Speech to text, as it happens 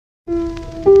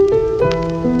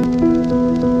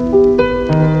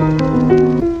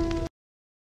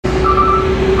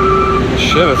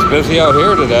Busy out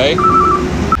here today.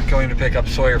 Going to pick up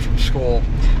Sawyer from school.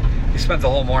 He spent the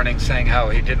whole morning saying how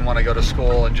he didn't want to go to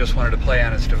school and just wanted to play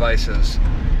on his devices.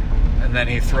 And then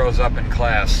he throws up in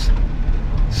class.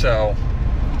 So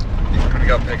I'm going to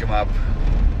go pick him up.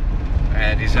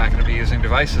 And he's not going to be using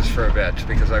devices for a bit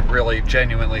because I really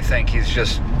genuinely think he's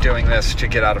just doing this to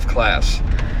get out of class.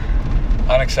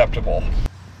 Unacceptable.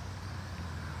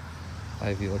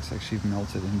 Ivy looks like she's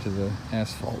melted into the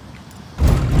asphalt.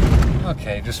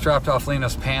 Okay, just dropped off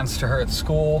Lina's pants to her at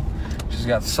school. She's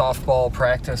got softball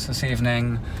practice this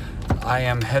evening. I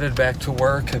am headed back to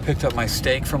work. I picked up my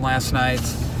steak from last night.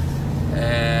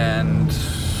 And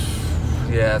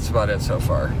yeah, that's about it so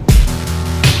far.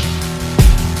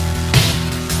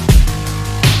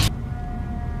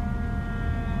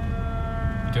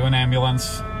 Do an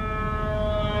ambulance.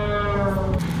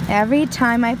 Every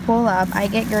time I pull up, I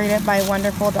get greeted by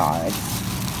wonderful dogs.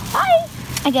 Hi!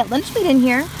 I get lunch meat in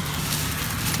here.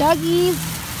 Doggies.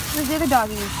 Where's the other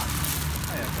doggies?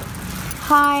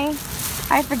 Hi.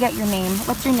 I forget your name.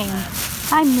 What's your name?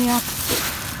 Hi, Milk.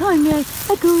 Hi, Milk.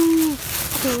 Hi, go.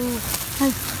 Go.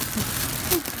 Hi.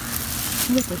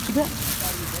 Look, where'd she go?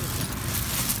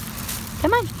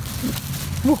 Come on.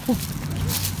 Whoa.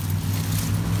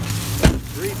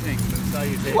 Greetings and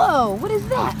salutations. Whoa, what is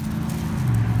that?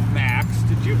 Max,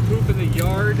 did you poop in the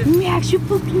yard? Max, you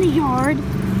pooped in the yard.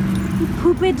 You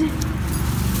pooped.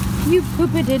 You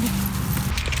pooped.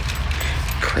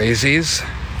 Crazies.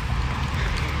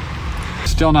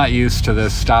 Still not used to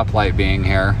this stoplight being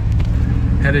here.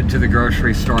 Headed to the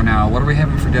grocery store now. What are we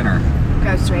having for dinner?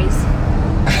 Groceries.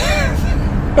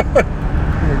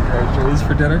 Groceries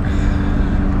for dinner?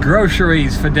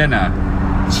 Groceries for dinner.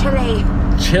 Chili.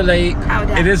 Chili.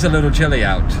 Powder. It is a little chilly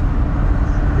out.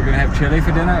 We're gonna have chili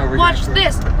for dinner? Or Watch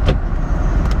this.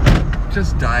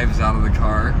 Just dives out of the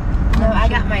car. No, I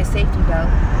got my safety belt.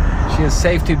 She is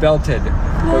safety belted.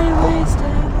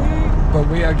 But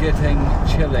we are getting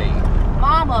chili.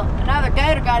 Mama, another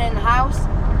gator got in the house.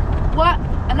 What?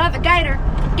 Another gator?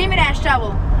 Give me that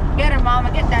shovel. Get her, Mama.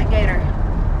 Get that gator.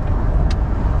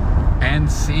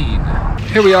 And scene.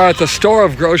 Here we are at the store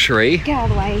of grocery. Get out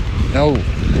of the way. No,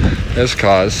 there's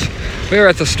cause. We are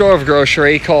at the store of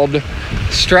grocery called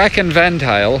Strachan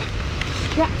Ventile.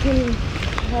 Strachan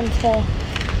Ventile.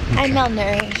 I'm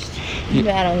malnourished.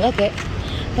 Yeah. I don't look it,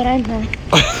 but I'm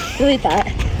really fat.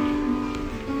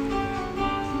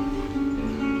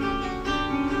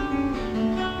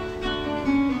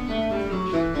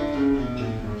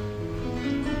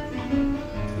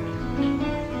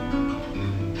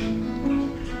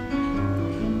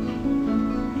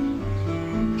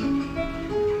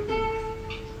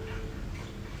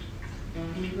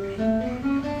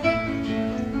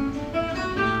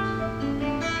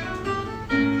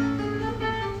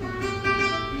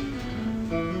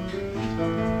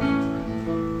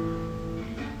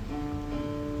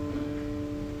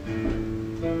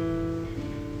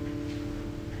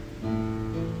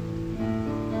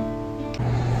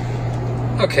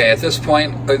 Okay, at this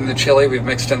point in the chili, we've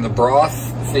mixed in the broth,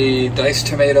 the diced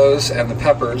tomatoes, and the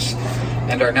peppers,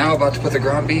 and are now about to put the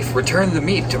ground beef. Return the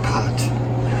meat to pot.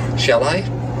 Shall I?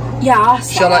 Yeah.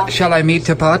 Shall I meat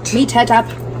to pot? Meat head up.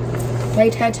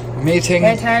 Right head. Meeting.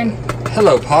 Right turn.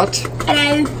 Hello, pot.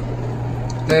 Hello.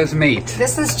 There's meat.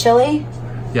 This is chili.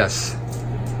 Yes.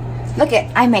 Look it,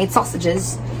 I made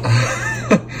sausages.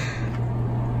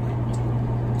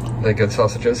 They good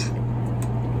sausages?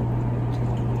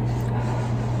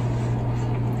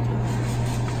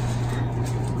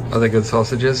 Are they good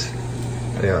sausages?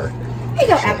 They are. Here you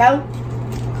go, Echo.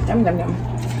 Dum dum dum.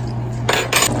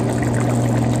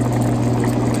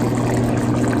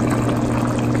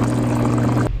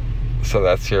 So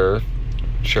that's your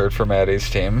shirt for Maddie's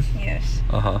team? Yes.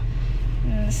 Uh-huh.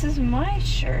 And this is my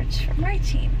shirt for my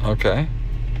team. Okay.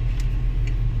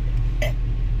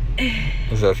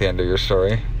 Is that the end of your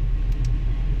story?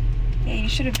 Yeah, you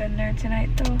should have been there tonight,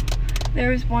 though.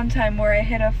 There was one time where I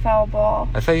hit a foul ball.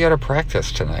 I thought you had a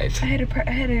practice tonight. I had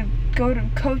to go to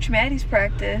Coach Maddie's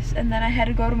practice, and then I had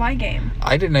to go to my game.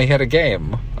 I didn't know you had a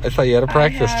game. I thought you had a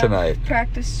practice tonight.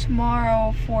 Practice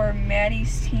tomorrow for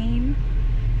Maddie's team.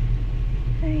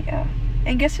 Yeah.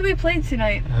 And guess who we played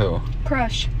tonight? Who?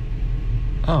 Crush.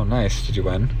 Oh, nice. Did you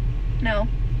win? No.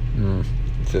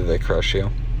 Did they crush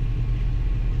you?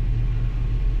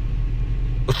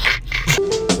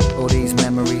 All these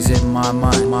memories in my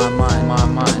mind, my mind, my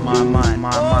mind, my mind,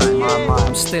 my mind, my mind.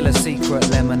 I'm still a secret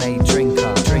lemonade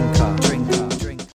drinker.